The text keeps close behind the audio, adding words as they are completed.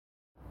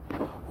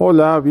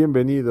Hola,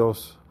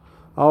 bienvenidos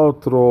a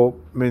otro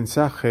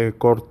mensaje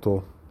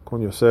corto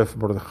con Yosef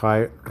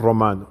Mordechai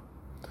Romano.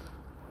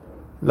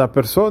 La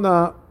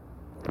persona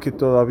que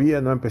todavía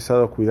no ha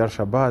empezado a cuidar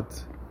Shabbat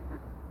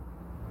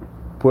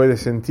puede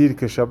sentir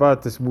que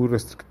Shabbat es muy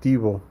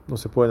restrictivo, no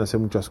se pueden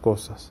hacer muchas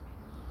cosas.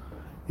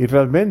 Y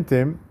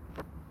realmente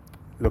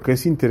lo que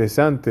es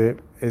interesante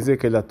es de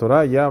que la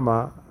Torah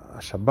llama a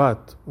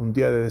Shabbat un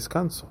día de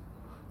descanso,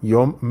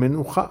 Yom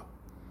Menucha.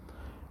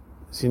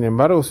 Sin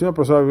embargo, si una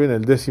persona vive en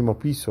el 10º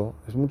piso,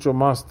 es mucho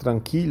más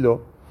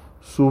tranquilo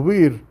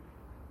subir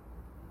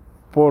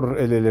por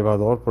el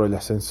elevador, por el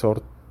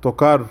ascensor,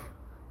 tocar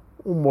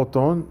un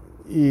botón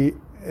y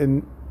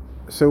en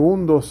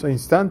segundos e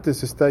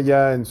instantes está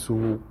ya en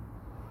su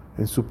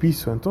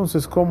piso.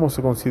 Entonces, ¿cómo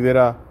se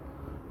considera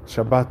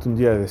Shabbat un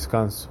día de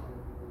descanso?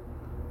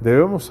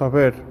 Debemos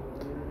saber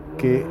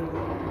que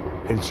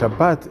el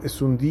Shabbat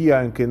es un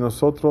día en que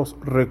nosotros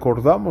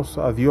recordamos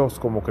a Dios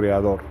como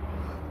creador.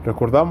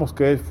 Recordamos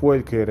que Él fue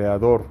el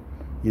creador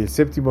y el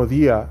 7º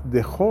día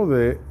dejó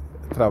de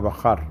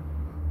trabajar.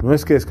 No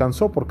es que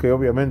descansó, porque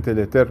obviamente el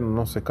Eterno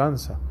no se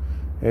cansa.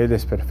 Él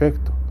es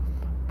perfecto.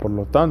 Por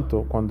lo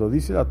tanto, cuando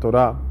dice la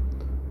Torah,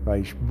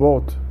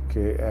 Vaishbot,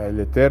 que el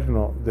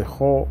Eterno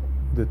dejó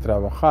de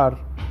trabajar,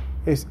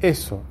 es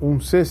eso,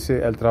 un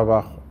cese al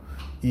trabajo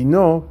y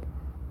no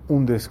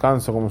un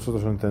descanso como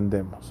nosotros lo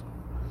entendemos.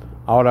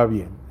 Ahora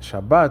bien,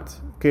 Shabbat,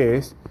 ¿qué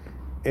es?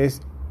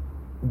 Es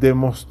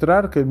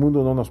demostrar que el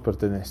mundo no nos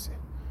pertenece.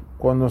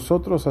 Cuando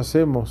nosotros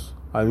hacemos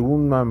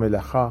alguna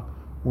melajá,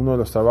 uno de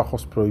los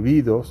trabajos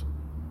prohibidos,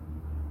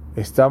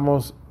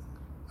 estamos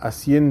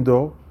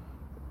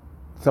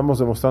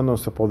demostrando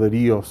nuestro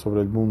poderío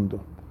sobre el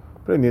mundo,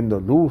 prendiendo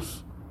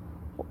luz,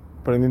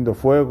 prendiendo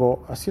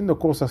fuego, haciendo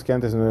cosas que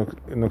antes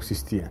no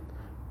existían.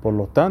 Por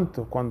lo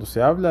tanto, cuando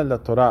se habla en la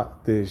Torah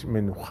de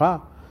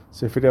Menuja,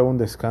 se refiere a un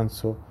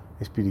descanso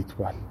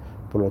espiritual.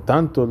 Por lo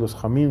tanto, los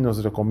Jamim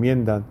nos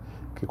recomiendan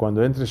que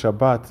cuando entre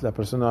Shabbat, la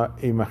persona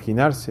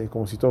imaginarse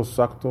como si todos sus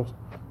actos,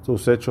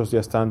 sus hechos ya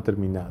están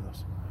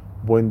terminados.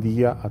 Buen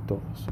día a todos.